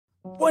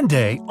One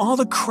day, all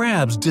the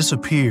crabs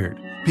disappeared.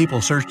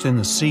 People searched in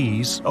the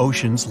seas,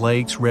 oceans,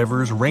 lakes,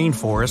 rivers,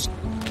 rainforests.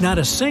 Not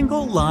a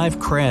single live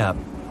crab,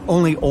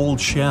 only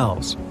old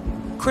shells.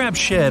 Crabs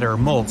shed or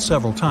molt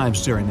several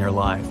times during their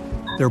life.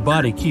 Their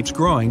body keeps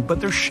growing, but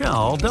their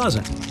shell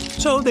doesn't.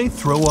 So they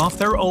throw off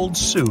their old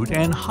suit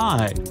and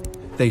hide.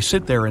 They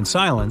sit there in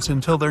silence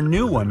until their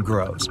new one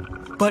grows.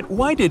 But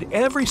why did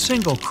every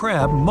single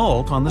crab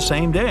molt on the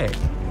same day?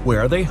 Where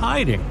are they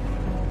hiding?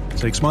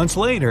 6 months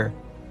later,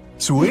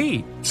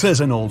 "Sweet," says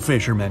an old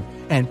fisherman,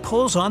 and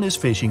pulls on his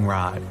fishing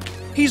rod.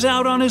 He's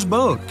out on his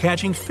boat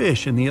catching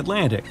fish in the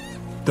Atlantic.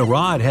 The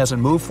rod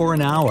hasn't moved for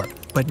an hour,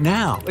 but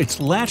now it's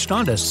latched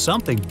onto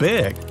something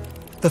big.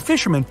 The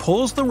fisherman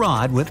pulls the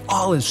rod with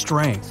all his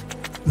strength.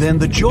 Then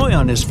the joy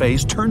on his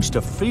face turns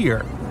to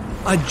fear.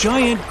 A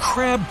giant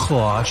crab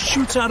claw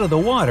shoots out of the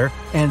water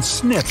and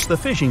snips the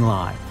fishing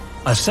line.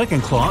 A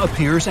second claw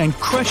appears and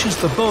crushes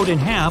the boat in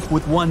half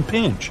with one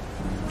pinch.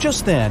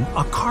 Just then,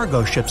 a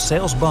cargo ship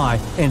sails by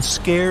and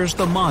scares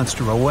the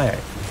monster away.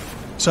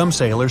 Some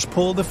sailors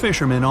pull the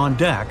fisherman on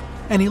deck,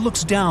 and he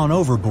looks down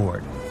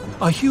overboard.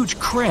 A huge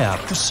crab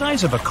the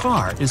size of a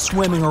car is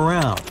swimming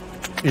around.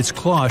 Its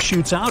claw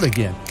shoots out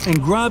again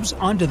and grabs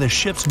onto the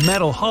ship's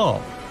metal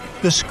hull.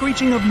 The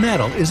screeching of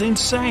metal is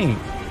insane.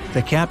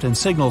 The captain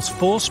signals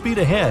full speed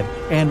ahead,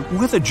 and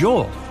with a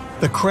jolt,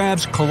 the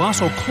crab's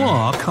colossal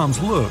claw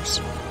comes loose.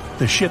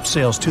 The ship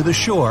sails to the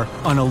shore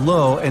on a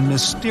low and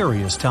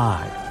mysterious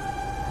tide.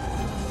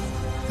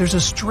 There's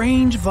a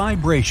strange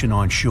vibration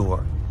on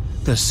shore.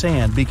 The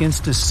sand begins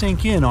to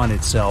sink in on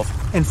itself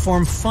and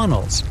form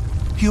funnels.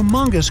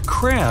 Humongous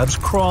crabs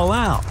crawl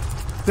out.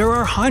 There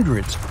are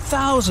hundreds,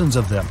 thousands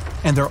of them,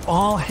 and they're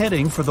all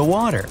heading for the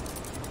water.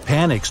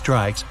 Panic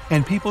strikes,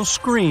 and people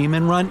scream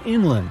and run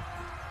inland.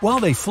 While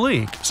they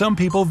flee, some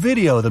people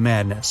video the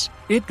madness.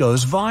 It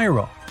goes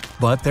viral.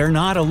 But they're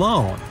not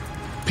alone.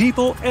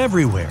 People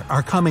everywhere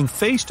are coming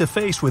face to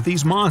face with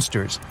these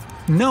monsters.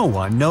 No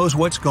one knows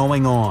what's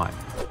going on.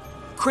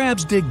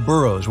 Crabs dig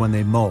burrows when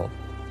they molt.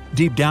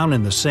 Deep down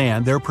in the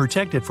sand, they're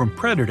protected from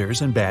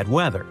predators and bad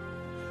weather.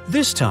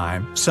 This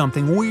time,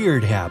 something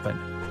weird happened.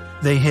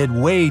 They hid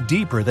way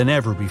deeper than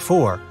ever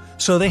before,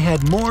 so they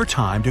had more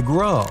time to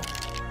grow.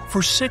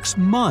 For 6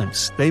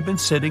 months, they've been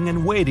sitting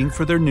and waiting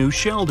for their new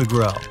shell to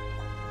grow.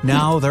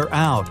 Now they're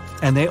out,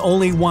 and they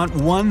only want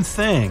one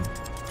thing: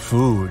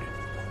 food.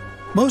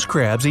 Most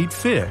crabs eat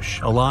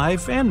fish,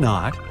 alive and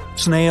not,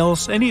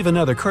 snails, and even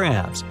other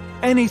crabs,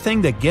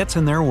 anything that gets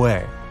in their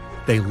way.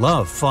 They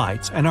love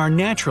fights and are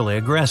naturally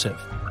aggressive.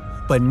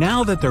 But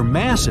now that they're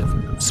massive,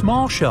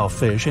 small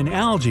shellfish and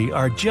algae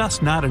are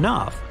just not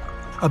enough.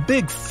 A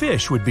big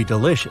fish would be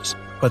delicious,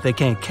 but they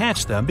can't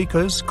catch them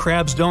because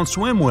crabs don't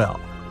swim well.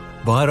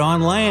 But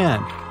on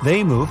land,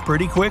 they move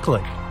pretty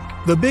quickly.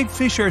 The big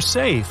fish are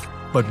safe,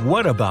 but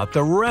what about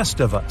the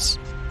rest of us?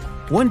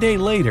 One day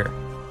later,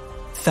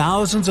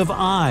 thousands of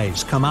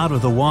eyes come out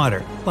of the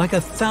water, like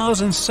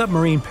 1,000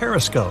 submarine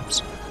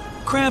periscopes.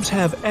 Crabs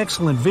have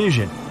excellent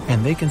vision,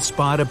 and they can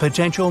spot a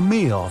potential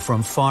meal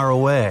from far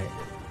away.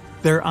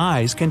 Their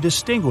eyes can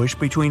distinguish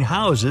between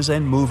houses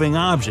and moving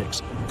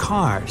objects,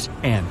 cars,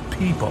 and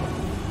people.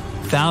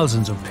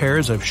 Thousands of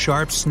pairs of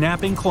sharp,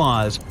 snapping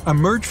claws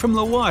emerge from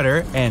the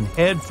water and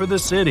head for the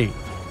city.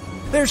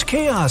 There's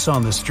chaos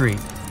on the street.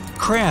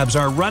 Crabs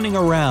are running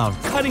around,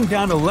 cutting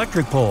down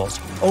electric poles,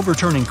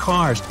 overturning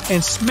cars,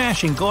 and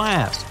smashing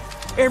glass.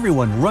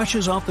 Everyone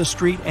rushes off the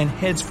street and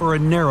heads for a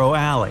narrow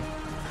alley.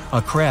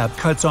 A crab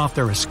cuts off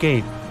their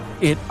escape.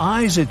 It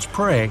eyes its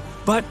prey,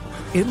 but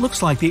it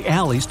looks like the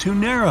alley's too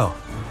narrow.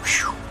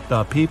 Whew,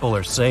 the people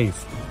are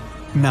safe.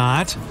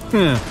 Not.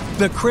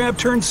 The crab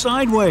turns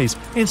sideways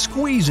and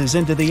squeezes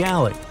into the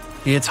alley.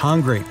 It's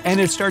hungry, and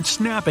it starts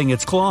snapping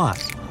its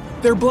claws.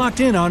 They're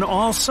blocked in on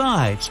all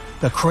sides.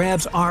 The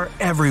crabs are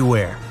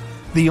everywhere.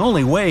 The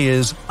only way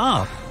is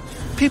up.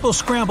 People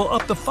scramble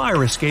up the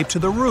fire escape to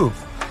the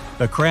roof.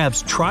 The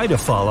crabs try to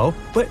follow,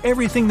 but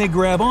everything they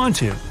grab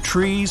onto,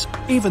 trees,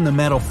 even the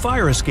metal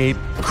fire escape,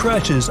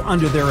 crushes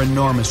under their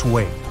enormous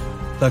weight.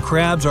 The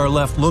crabs are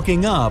left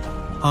looking up,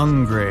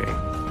 hungry.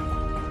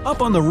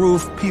 Up on the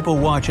roof, people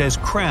watch as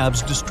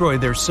crabs destroy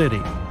their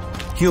city.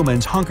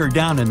 Humans hunker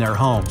down in their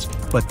homes,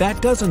 but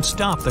that doesn't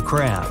stop the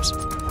crabs.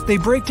 They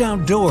break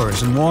down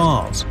doors and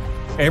walls.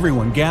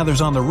 Everyone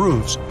gathers on the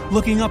roofs,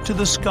 looking up to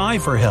the sky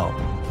for help.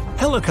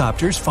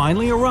 Helicopters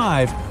finally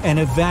arrive and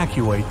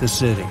evacuate the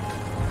city.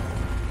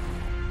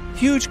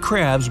 Huge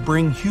crabs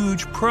bring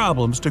huge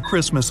problems to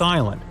Christmas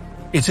Island.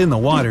 It's in the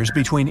waters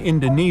between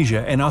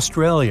Indonesia and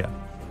Australia.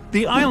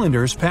 The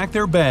islanders pack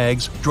their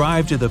bags,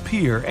 drive to the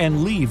pier,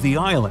 and leave the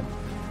island.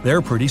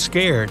 They're pretty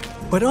scared,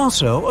 but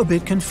also a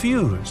bit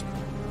confused.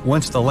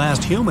 Once the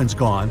last human's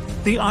gone,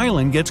 the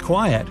island gets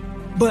quiet.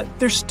 But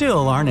there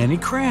still aren't any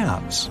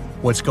crabs.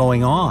 What's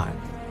going on?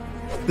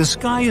 The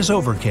sky is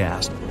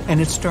overcast,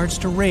 and it starts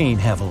to rain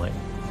heavily.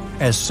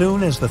 As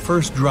soon as the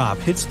first drop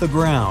hits the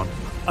ground,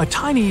 a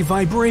tiny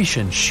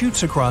vibration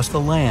shoots across the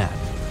land.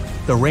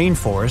 The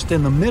rainforest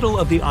in the middle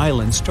of the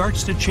island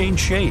starts to change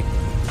shape.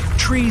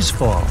 Trees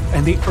fall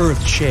and the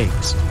earth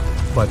shakes.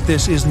 But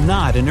this is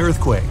not an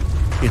earthquake.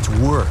 It's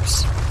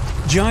worse.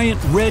 Giant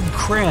red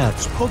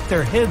crabs poke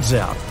their heads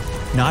out.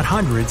 Not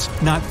hundreds,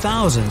 not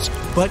thousands,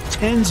 but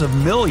tens of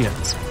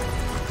millions.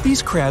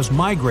 These crabs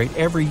migrate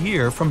every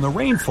year from the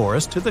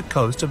rainforest to the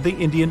coast of the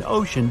Indian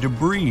Ocean to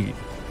breed.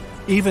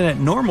 Even at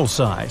normal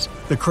size,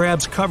 the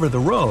crabs cover the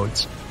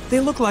roads. They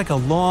look like a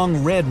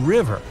long red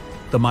river.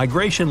 The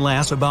migration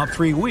lasts about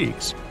 3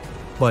 weeks.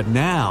 But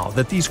now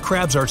that these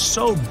crabs are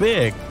so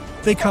big,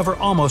 they cover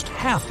almost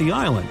half the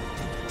island.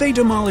 They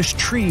demolish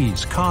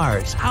trees,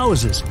 cars,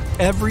 houses,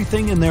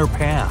 everything in their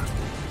path.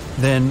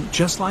 Then,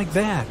 just like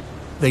that,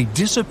 they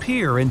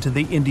disappear into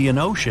the Indian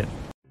Ocean.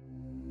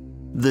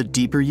 The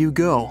deeper you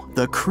go,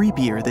 the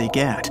creepier they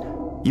get.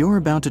 You're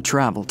about to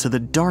travel to the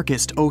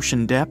darkest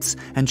ocean depths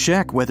and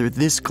check whether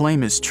this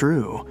claim is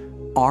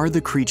true. Are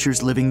the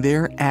creatures living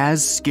there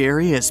as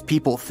scary as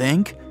people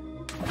think?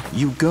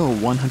 You go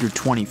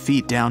 120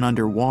 feet down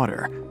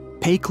underwater.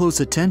 Pay close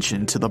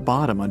attention to the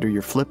bottom under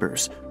your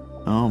flippers.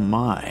 Oh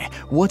my,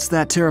 what's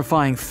that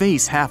terrifying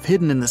face half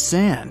hidden in the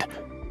sand?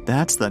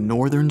 That's the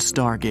northern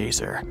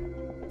stargazer.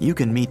 You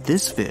can meet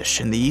this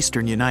fish in the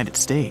eastern United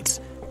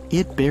States.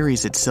 It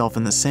buries itself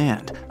in the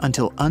sand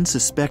until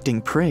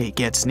unsuspecting prey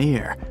gets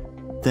near.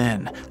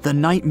 Then, the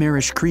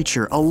nightmarish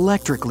creature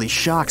electrically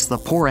shocks the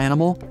poor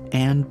animal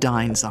and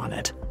dines on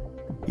it.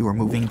 You are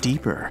moving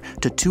deeper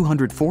to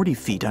 240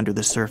 feet under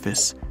the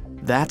surface.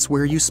 That's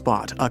where you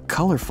spot a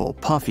colorful,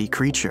 puffy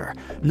creature,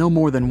 no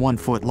more than 1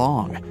 foot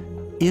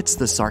long. It's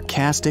the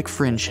sarcastic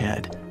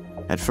fringehead.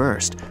 At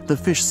first, the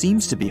fish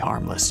seems to be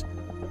harmless.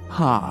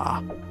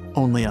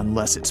 Only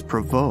unless it's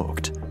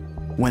provoked.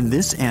 When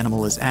this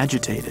animal is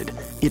agitated,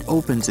 it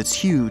opens its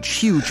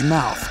huge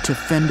mouth to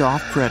fend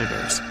off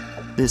predators.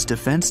 This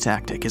defense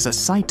tactic is a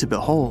sight to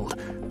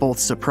behold, both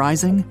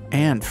surprising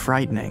and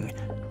frightening.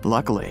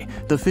 Luckily,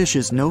 the fish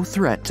is no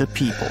threat to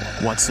people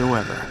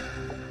whatsoever.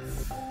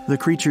 The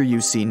creature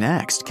you see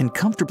next can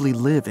comfortably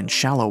live in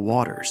shallow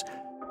waters,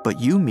 but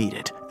you meet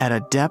it at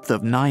a depth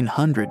of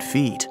 900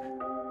 feet.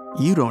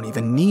 You don't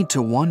even need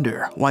to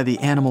wonder why the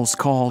animal's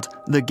called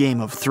the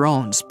Game of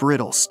Thrones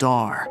brittle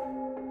star.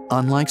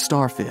 Unlike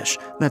starfish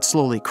that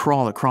slowly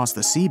crawl across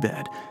the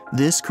seabed,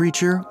 this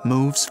creature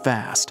moves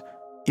fast.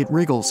 It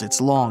wriggles its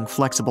long,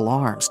 flexible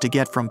arms to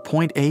get from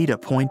point A to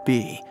point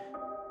B.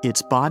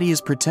 Its body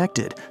is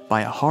protected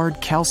by a hard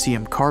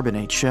calcium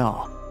carbonate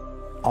shell.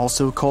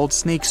 Also called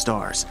snake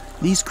stars,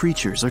 these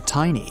creatures are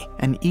tiny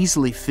and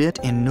easily fit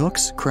in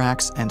nooks,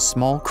 cracks, and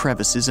small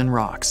crevices in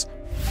rocks.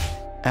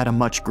 At a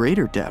much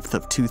greater depth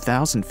of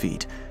 2,000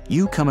 feet,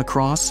 you come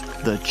across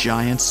the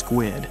giant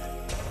squid.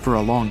 For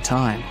a long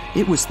time,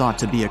 it was thought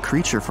to be a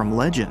creature from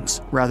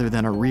legends rather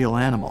than a real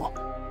animal.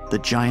 The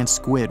giant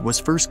squid was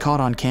first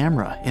caught on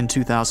camera in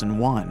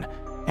 2001,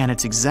 and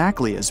it's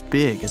exactly as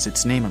big as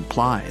its name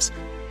implies.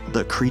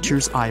 The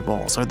creature's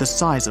eyeballs are the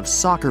size of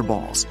soccer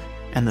balls,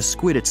 and the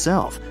squid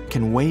itself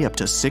can weigh up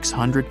to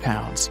 600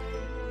 pounds.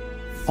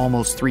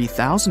 Almost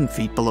 3,000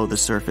 feet below the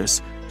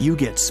surface, you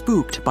get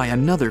spooked by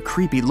another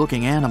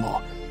creepy-looking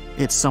animal.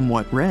 It's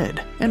somewhat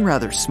red and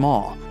rather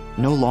small,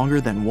 no longer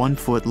than 1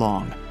 foot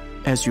long.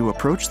 As you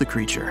approach the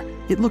creature,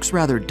 it looks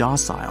rather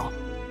docile,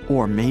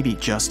 or maybe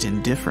just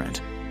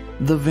indifferent.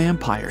 The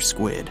vampire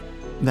squid,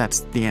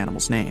 that's the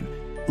animal's name,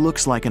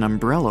 looks like an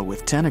umbrella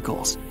with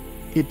tentacles.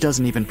 It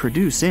doesn't even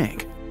produce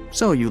ink,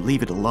 so you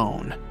leave it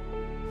alone.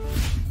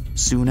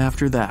 Soon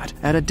after that,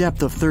 at a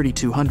depth of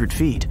 3,200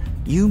 feet,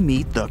 you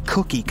meet the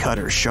cookie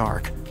cutter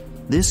shark.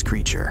 This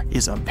creature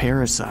is a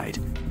parasite.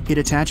 It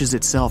attaches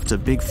itself to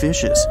big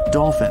fishes,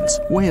 dolphins,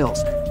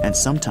 whales, and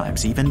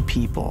sometimes even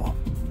people.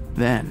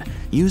 Then,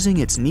 using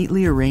its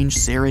neatly arranged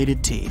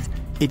serrated teeth,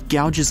 it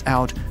gouges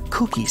out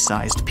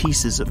cookie-sized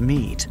pieces of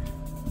meat.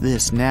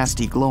 This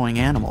nasty glowing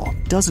animal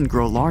doesn't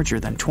grow larger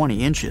than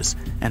 20 inches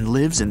and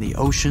lives in the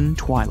ocean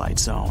twilight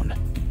zone.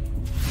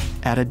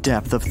 At a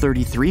depth of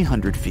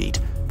 3,300 feet,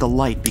 the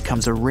light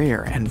becomes a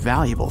rare and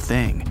valuable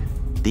thing.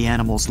 The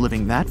animals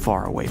living that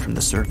far away from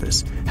the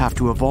surface have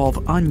to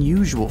evolve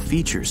unusual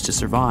features to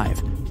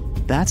survive.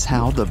 That's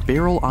how the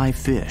barrel-eye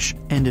fish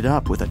ended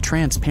up with a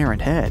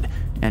transparent head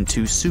and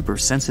 2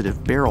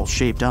 super-sensitive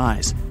barrel-shaped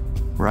eyes.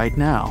 Right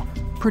now,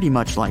 pretty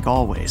much like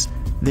always,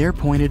 they're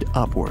pointed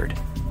upward,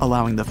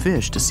 allowing the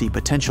fish to see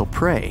potential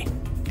prey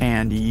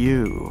and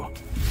you.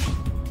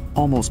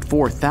 Almost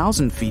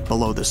 4,000 feet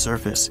below the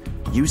surface,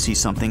 you see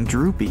something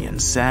droopy and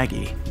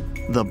saggy.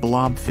 The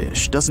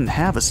blobfish doesn't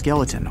have a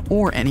skeleton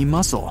or any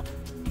muscle.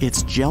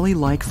 Its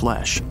jelly-like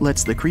flesh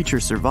lets the creature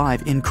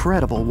survive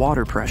incredible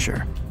water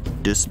pressure.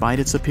 Despite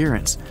its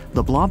appearance,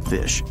 the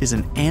blobfish is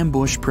an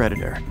ambush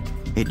predator.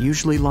 It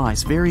usually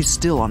lies very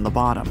still on the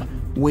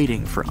bottom,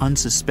 waiting for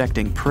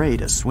unsuspecting prey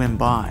to swim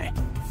by.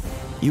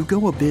 You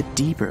go a bit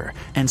deeper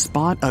and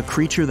spot a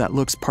creature that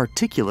looks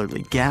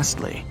particularly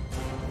ghastly.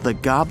 The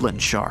goblin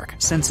shark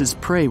senses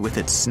prey with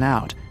its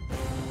snout.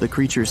 The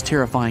creature's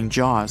terrifying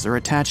jaws are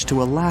attached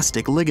to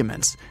elastic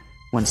ligaments.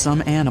 When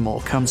some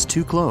animal comes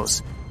too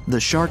close, the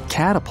shark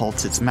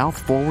catapults its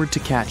mouth forward to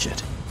catch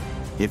it.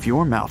 If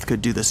your mouth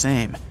could do the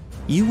same,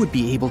 you would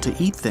be able to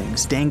eat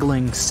things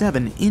dangling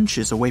 7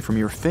 inches away from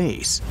your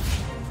face.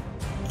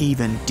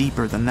 Even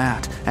deeper than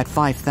that, at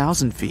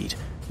 5,000 feet,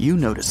 you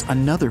notice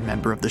another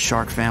member of the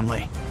shark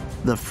family.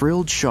 The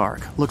frilled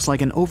shark looks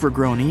like an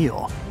overgrown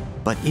eel,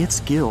 but its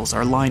gills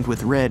are lined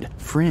with red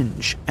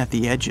fringe at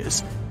the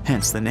edges,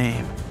 hence the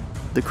name.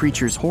 The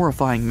creature's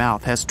horrifying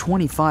mouth has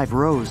 25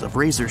 rows of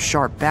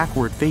razor-sharp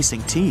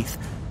backward-facing teeth,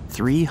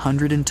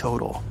 300 in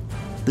total.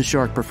 The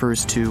shark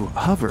prefers to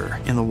hover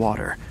in the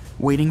water,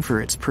 waiting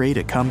for its prey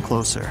to come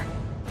closer.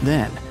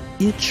 Then,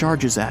 it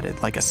charges at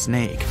it like a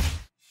snake.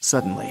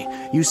 Suddenly,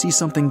 you see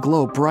something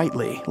glow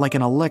brightly like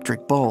an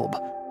electric bulb.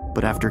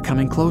 But after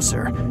coming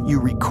closer, you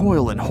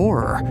recoil in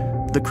horror.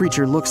 The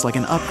creature looks like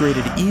an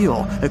upgraded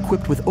eel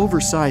equipped with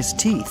oversized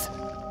teeth.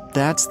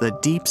 That's the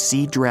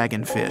deep-sea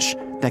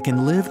dragonfish that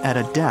can live at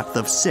a depth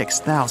of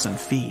 6,000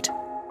 feet.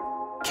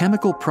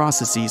 Chemical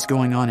processes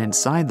going on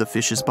inside the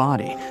fish's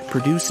body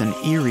produce an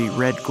eerie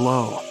red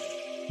glow.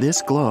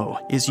 This glow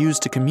is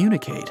used to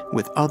communicate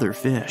with other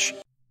fish.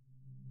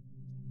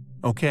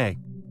 Okay,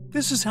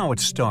 this is how it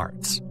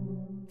starts.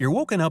 You're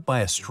woken up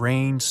by a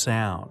strange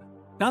sound.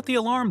 Not the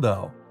alarm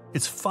though,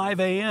 it's 5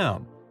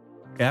 a.m.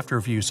 After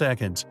a few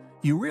seconds,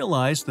 you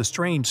realize the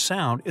strange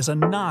sound is a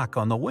knock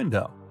on the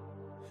window.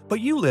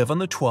 But you live on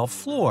the 12th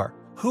floor.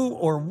 Who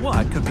or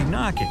what could be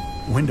knocking?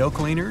 Window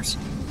cleaners?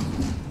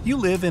 You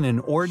live in an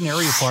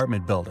ordinary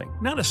apartment building,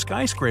 not a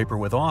skyscraper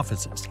with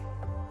offices.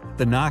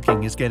 The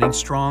knocking is getting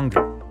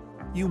stronger.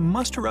 You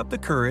muster up the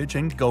courage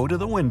and go to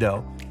the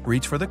window,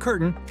 reach for the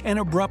curtain, and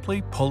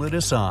abruptly pull it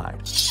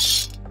aside.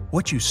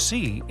 What you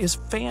see is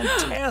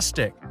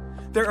fantastic.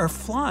 There are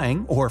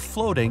flying or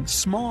floating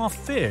small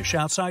fish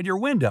outside your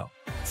window.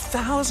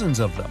 Thousands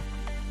of them.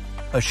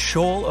 A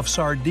shoal of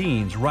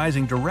sardines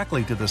rising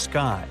directly to the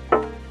sky.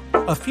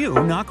 A few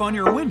knock on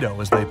your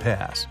window as they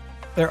pass.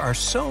 There are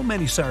so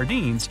many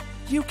sardines,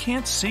 you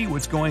can't see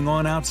what's going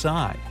on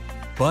outside.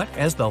 But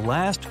as the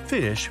last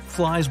fish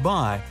flies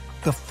by,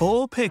 the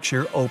full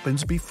picture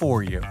opens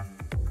before you.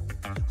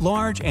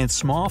 Large and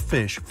small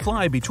fish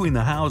fly between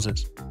the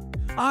houses.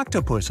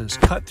 Octopuses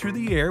cut through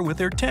the air with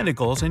their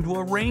tentacles into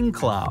a rain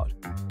cloud.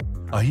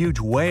 A huge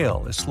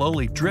whale is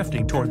slowly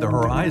drifting toward the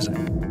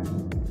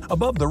horizon.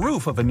 Above the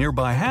roof of a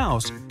nearby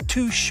house,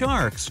 2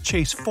 sharks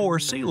chase 4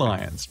 sea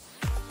lions.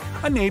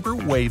 A neighbor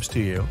waves to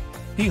you.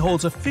 He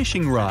holds a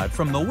fishing rod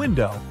from the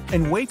window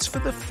and waits for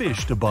the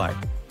fish to bite.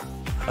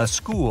 A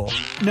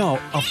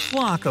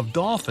flock of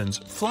dolphins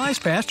flies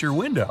past your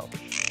window.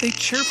 They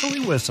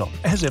cheerfully whistle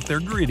as if they're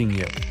greeting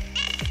you.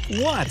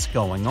 What's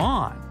going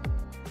on?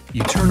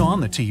 You turn on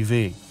the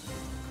TV.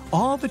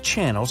 All the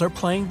channels are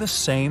playing the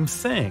same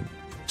thing.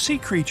 Sea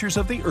creatures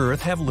of the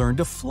earth have learned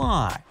to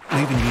fly,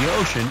 leaving the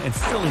ocean and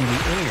filling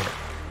the air.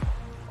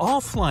 All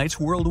flights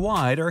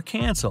worldwide are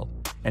canceled,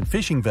 and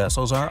fishing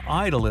vessels are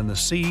idle in the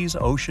seas,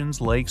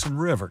 oceans, lakes, and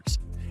rivers.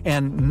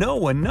 And no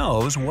one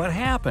knows what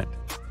happened.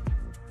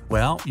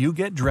 Well, you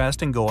get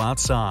dressed and go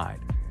outside.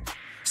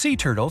 Sea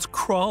turtles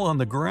crawl on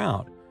the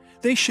ground.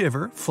 They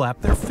shiver, flap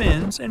their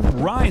fins,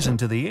 and rise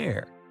into the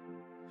air.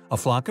 A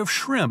flock of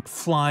shrimp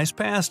flies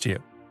past you.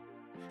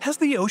 Has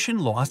the ocean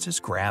lost its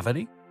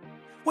gravity?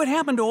 What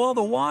happened to all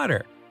the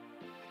water?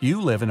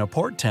 You live in a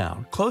port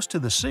town close to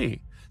the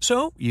sea,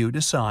 so you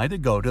decide to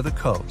go to the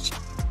coast.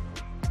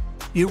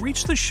 You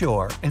reach the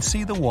shore and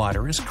see the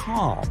water is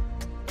calm.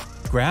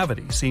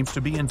 Gravity seems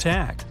to be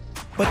intact,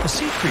 but the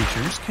sea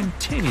creatures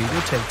continue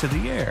to take to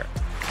the air.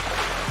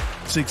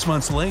 6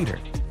 months later,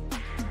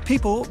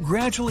 people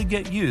gradually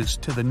get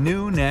used to the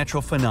new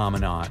natural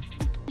phenomenon.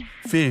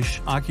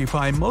 Fish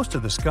occupy most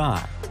of the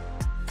sky.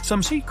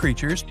 Some sea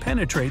creatures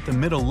penetrate the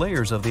middle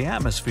layers of the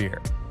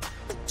atmosphere.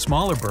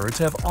 Smaller birds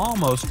have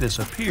almost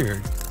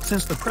disappeared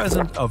since the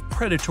presence of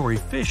predatory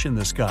fish in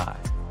the sky.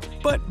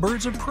 But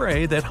birds of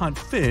prey that hunt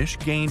fish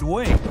gained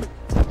weight.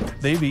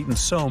 They've eaten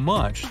so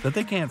much that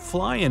they can't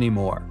fly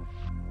anymore.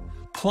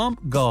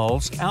 Plump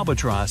gulls,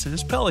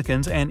 albatrosses,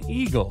 pelicans, and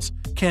eagles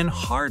can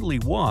hardly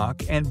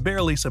walk and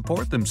barely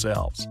support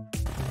themselves.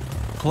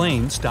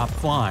 Planes stopped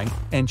flying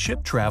and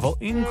ship travel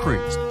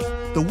increased.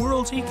 The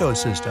world's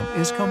ecosystem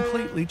is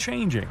completely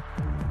changing.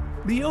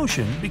 The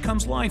ocean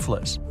becomes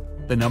lifeless.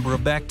 The number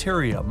of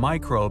bacteria,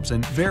 microbes,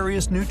 and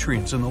various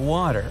nutrients in the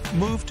water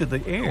move to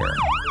the air.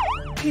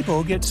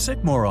 People get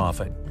sick more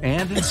often,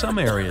 and in some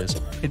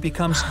areas, it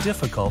becomes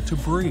difficult to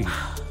breathe.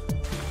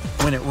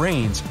 When it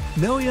rains,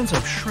 millions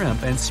of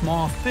shrimp and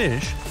small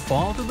fish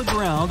fall to the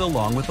ground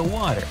along with the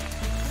water.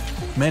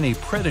 Many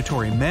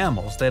predatory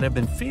mammals that have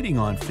been feeding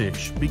on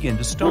fish begin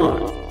to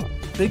starve.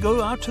 They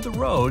go out to the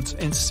roads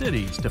and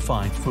cities to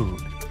find food.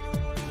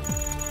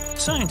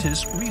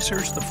 Scientists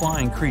research the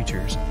flying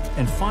creatures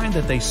and find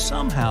that they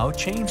somehow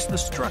changed the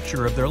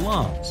structure of their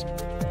lungs.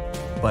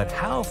 But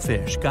how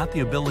fish got the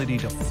ability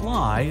to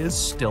fly is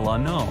still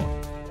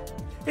unknown.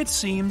 It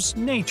seems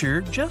nature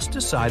just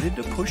decided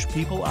to push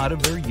people out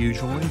of their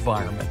usual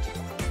environment.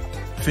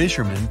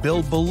 Fishermen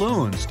build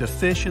balloons to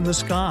fish in the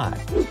sky.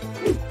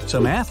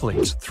 Some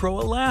athletes throw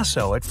a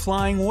lasso at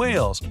flying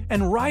whales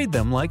and ride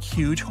them like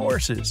huge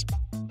horses.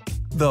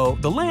 though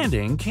the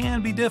landing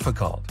can be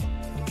difficult.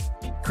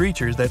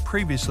 Creatures that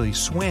previously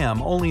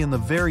swam only in the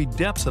very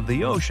depths of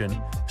the ocean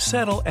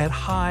settle at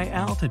high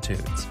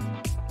altitudes.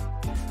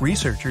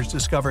 Researchers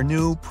discover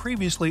new,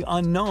 previously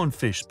unknown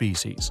fish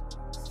species.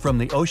 From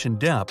the ocean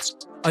depths,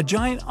 a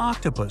giant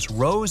octopus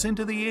rose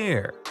into the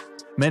air.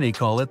 Many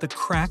call it the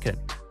kraken.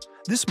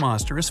 This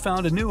monster has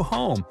found a new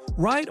home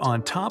right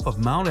on top of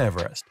Mount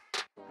Everest.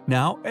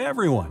 Now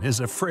everyone is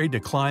afraid to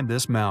climb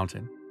this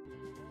mountain.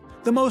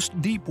 The most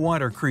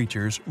deep-water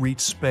creatures reach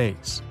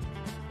space.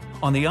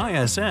 On the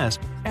ISS,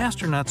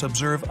 astronauts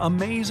observe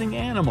amazing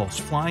animals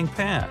flying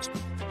past.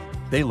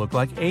 They look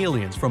like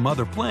aliens from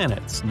other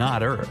planets,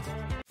 not Earth.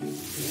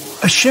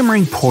 A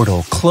shimmering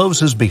portal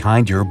closes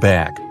behind your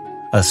back.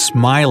 A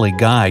smiley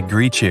guide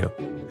greets you.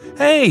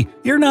 Hey,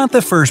 you're not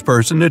the first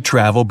person to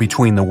travel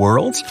between the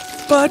worlds,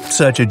 but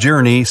such a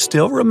journey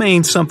still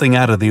remains something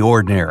out of the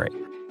ordinary.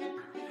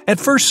 At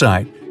first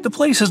sight, the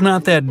place is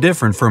not that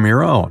different from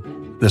your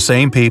own. The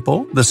same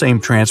people, the same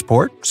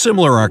transport,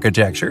 similar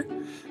architecture.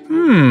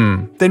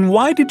 Then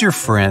why did your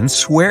friends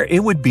swear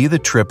it would be the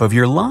trip of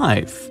your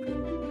life?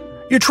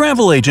 Your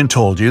travel agent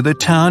told you the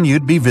town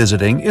you'd be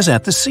visiting is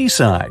at the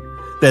seaside.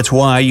 That's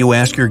why you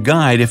ask your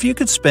guide if you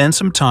could spend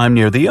some time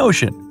near the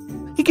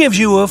ocean. He gives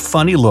you a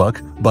funny look,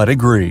 but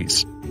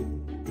agrees.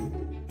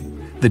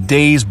 The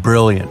day's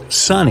brilliant,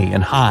 sunny,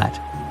 and hot.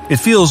 It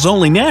feels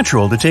only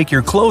natural to take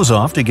your clothes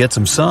off to get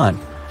some sun.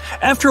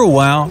 After a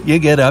while, you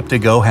get up to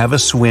go have a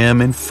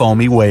swim in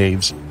foamy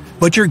waves.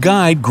 But your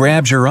guide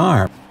grabs your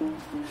arm.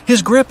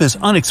 His grip is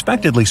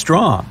unexpectedly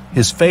strong,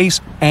 his face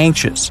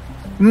anxious.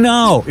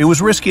 No, it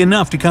was risky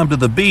enough to come to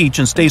the beach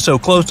and stay so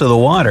close to the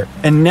water,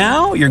 and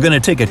now you're going to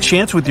take a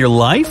chance with your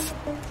life?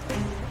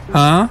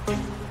 Huh?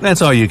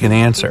 That's all you can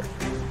answer.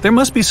 There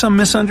must be some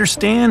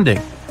misunderstanding.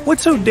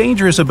 What's so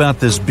dangerous about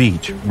this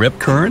beach? Rip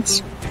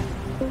currents?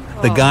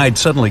 The guide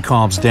suddenly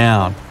calms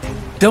down.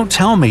 Don't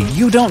tell me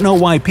you don't know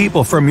why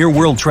people from your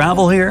world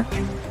travel here?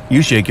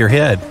 You shake your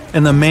head,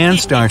 and the man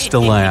starts to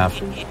laugh.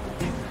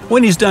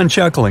 When he's done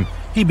chuckling,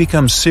 he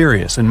becomes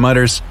serious and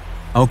mutters,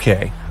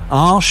 "Okay,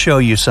 I'll show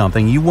you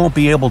something you won't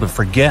be able to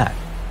forget.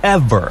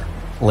 Ever.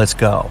 Let's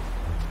go."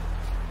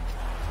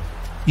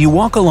 You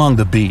walk along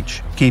the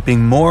beach,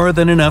 keeping more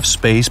than enough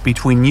space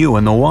between you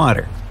and the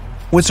water.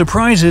 What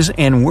surprises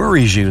and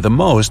worries you the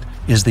most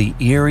is the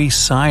eerie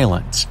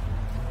silence.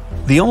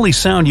 The only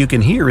sound you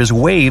can hear is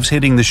waves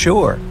hitting the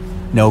shore.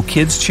 No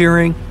kids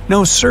cheering,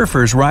 no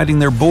surfers riding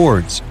their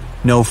boards,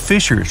 no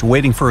fishers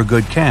waiting for a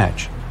good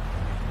catch.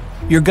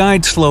 Your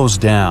guide slows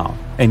down,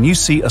 and you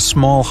see a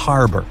small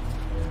harbor.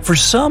 For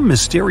some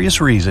mysterious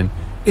reason,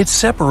 it's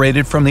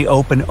separated from the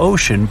open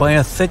ocean by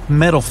a thick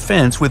metal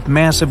fence with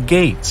massive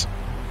gates.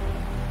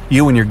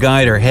 You and your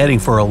guide are heading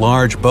for a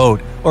large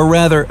boat, or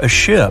rather a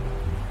ship.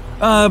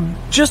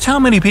 Just how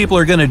many people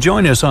are going to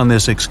join us on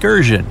this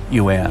excursion,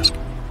 you ask.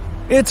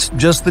 It's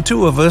just the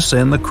two of us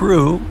and the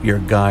crew, your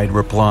guide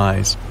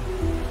replies.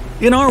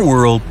 In our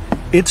world,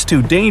 it's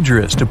too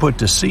dangerous to put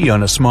to sea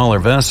on a smaller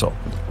vessel.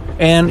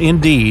 And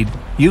indeed,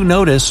 you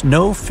notice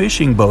no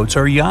fishing boats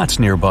or yachts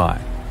nearby.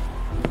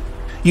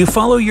 You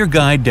follow your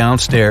guide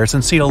downstairs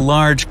and see a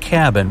large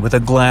cabin with a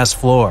glass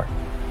floor.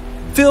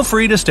 Feel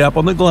free to step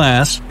on the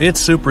glass, it's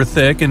super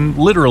thick and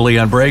literally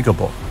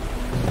unbreakable.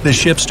 The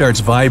ship starts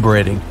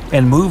vibrating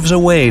and moves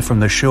away from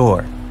the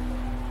shore.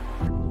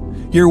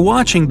 You're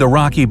watching the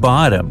rocky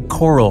bottom,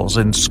 corals,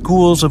 and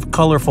schools of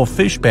colorful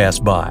fish pass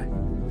by.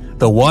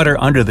 The water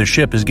under the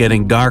ship is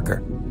getting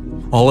darker.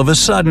 All of a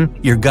sudden,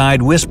 your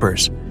guide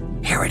whispers,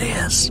 "Here it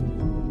is."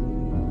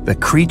 The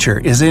creature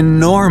is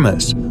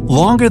enormous,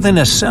 longer than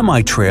a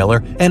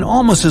semi-trailer and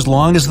almost as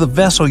long as the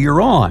vessel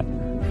you're on.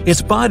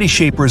 Its body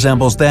shape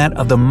resembles that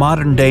of the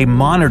modern-day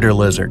monitor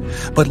lizard,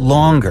 but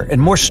longer and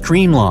more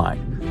streamlined.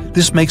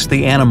 This makes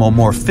the animal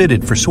more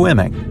fitted for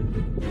swimming.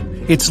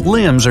 Its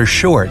limbs are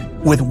short,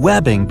 with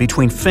webbing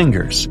between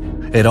fingers.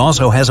 It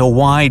also has a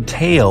wide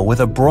tail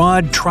with a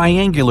broad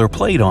triangular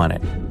plate on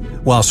it.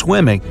 While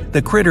swimming,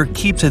 the critter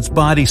keeps its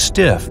body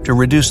stiff to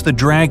reduce the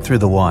drag through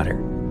the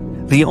water.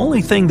 The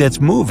only thing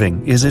that's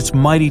moving is its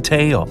mighty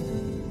tail.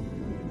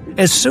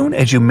 As soon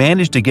as you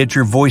manage to get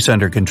your voice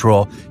under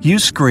control, you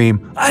scream,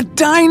 "A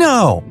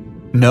dino!"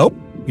 Nope,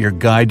 your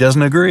guide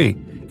doesn't agree.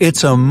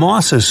 It's a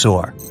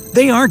mosasaur.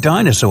 They aren't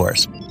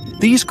dinosaurs.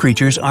 These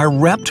creatures are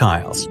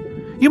reptiles.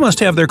 You must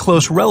have their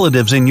close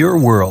relatives in your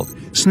world,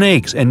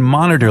 snakes and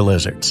monitor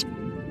lizards.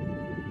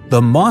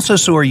 The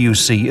mosasaur you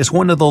see is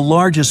one of the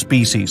largest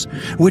species,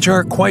 which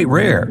are quite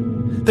rare.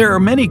 There are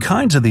many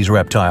kinds of these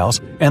reptiles,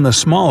 and the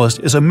smallest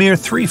is a mere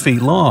 3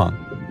 feet long.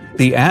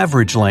 The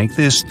average length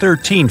is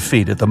 13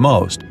 feet at the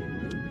most.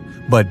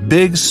 But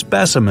big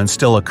specimens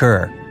still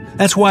occur.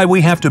 That's why we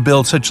have to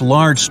build such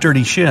large,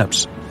 sturdy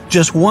ships.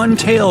 Just one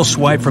tail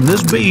swipe from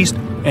this beast,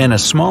 and a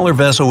smaller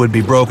vessel would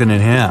be broken in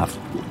half.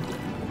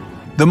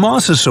 The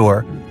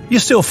mosasaur, you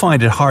still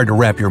find it hard to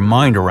wrap your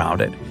mind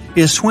around it,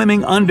 is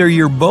swimming under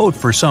your boat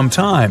for some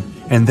time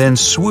and then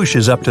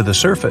swooshes up to the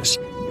surface.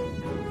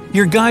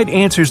 Your guide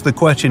answers the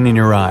question in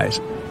your eyes.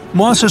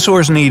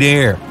 Mosasaurs need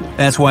air.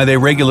 That's why they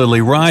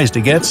regularly rise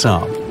to get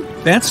some.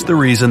 That's the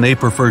reason they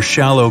prefer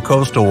shallow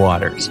coastal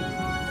waters.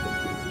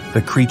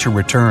 The creature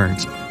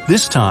returns.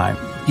 This time,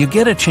 you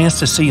get a chance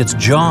to see its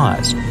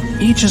jaws.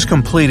 Each is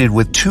completed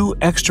with 2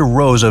 extra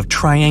rows of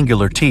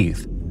triangular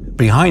teeth.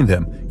 Behind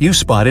them, you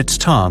spot its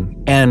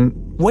tongue, and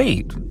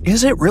wait,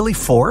 is it really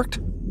forked?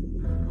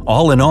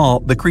 All in all,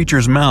 the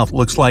creature's mouth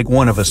looks like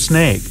one of a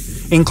snake,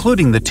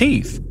 including the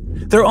teeth.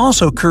 They're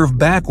also curved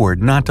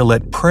backward not to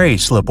let prey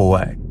slip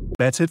away.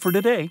 That's it for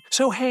today.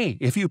 So hey,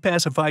 if you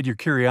pacified your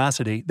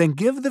curiosity, then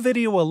give the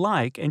video a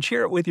like and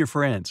share it with your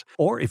friends.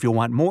 Or if you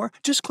want more,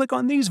 just click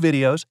on these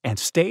videos and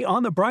stay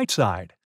on the bright side.